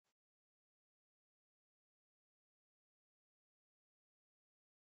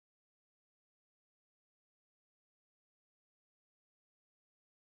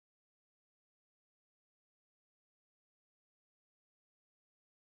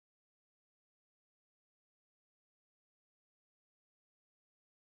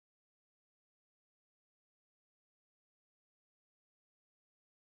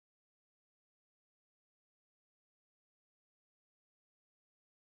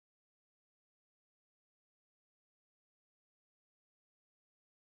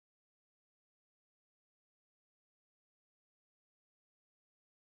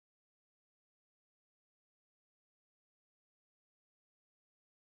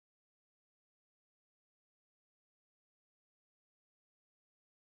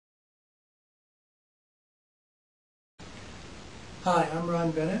Hi, I'm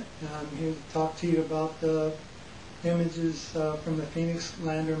Ron Bennett, and I'm here to talk to you about the images from the Phoenix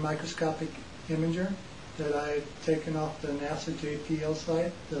Lander Microscopic Imager that I've taken off the NASA JPL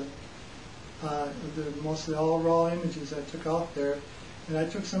site. Mostly all raw images I took off there, and I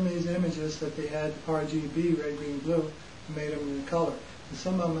took some of these images that they had RGB, red, green, blue, and made them in color. And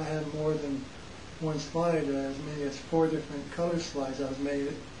some of them I had more than one slide, as many as 4 different color slides. I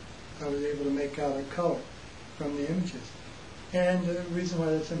was able to make out a color from the images. And the reason why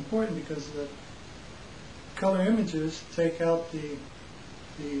that's important, because the color images take out the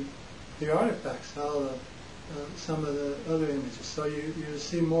artifacts out of some of the other images. So you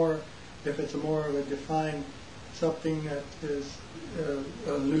see more, if it's more of a defined something that is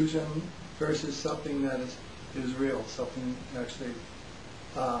illusion versus something that is real, something actually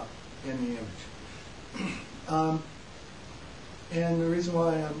in the image. And the reason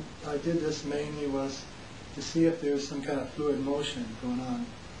why I did this mainly was to see if there's some kind of fluid motion going on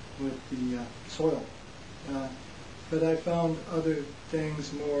with the soil. But I found other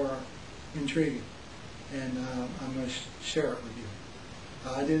things more intriguing, and I'm going to share it with you.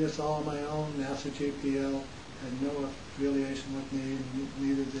 I did this all on my own. NASA JPL had no affiliation with me, and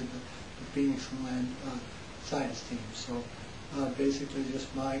neither did the Phoenix Land science team. So basically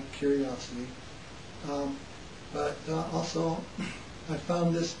just my curiosity. But also I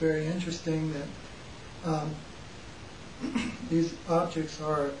found this very interesting, that these objects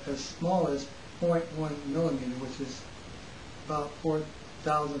are as small as 0.1 millimeter, which is about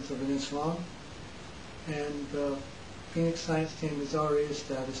 4/1000th of an inch long. And the Phoenix science team has already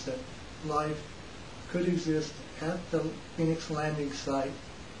established that life could exist at the Phoenix landing site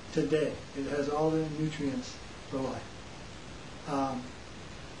today. It has all the nutrients for life.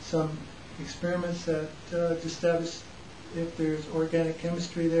 Some experiments that establish if there's organic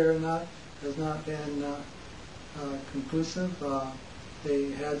chemistry there or not has not been conclusive.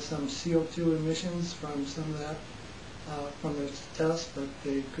 They had some CO2 emissions from some of that from the test, but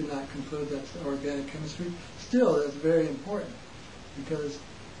they could not conclude that's organic chemistry. Still, that's very important, because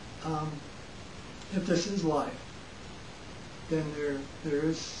if this is life, then there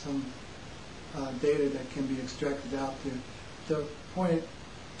is some data that can be extracted out to point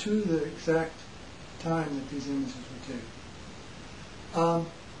to the exact time that these images were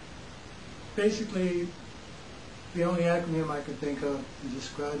taken. Basically, the only acronym I could think of to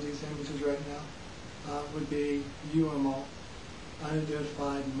describe these images right now would be UMO,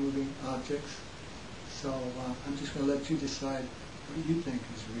 Unidentified Moving Objects. So I'm just going to let you decide what you think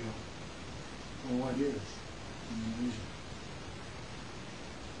is real, or what is an illusion.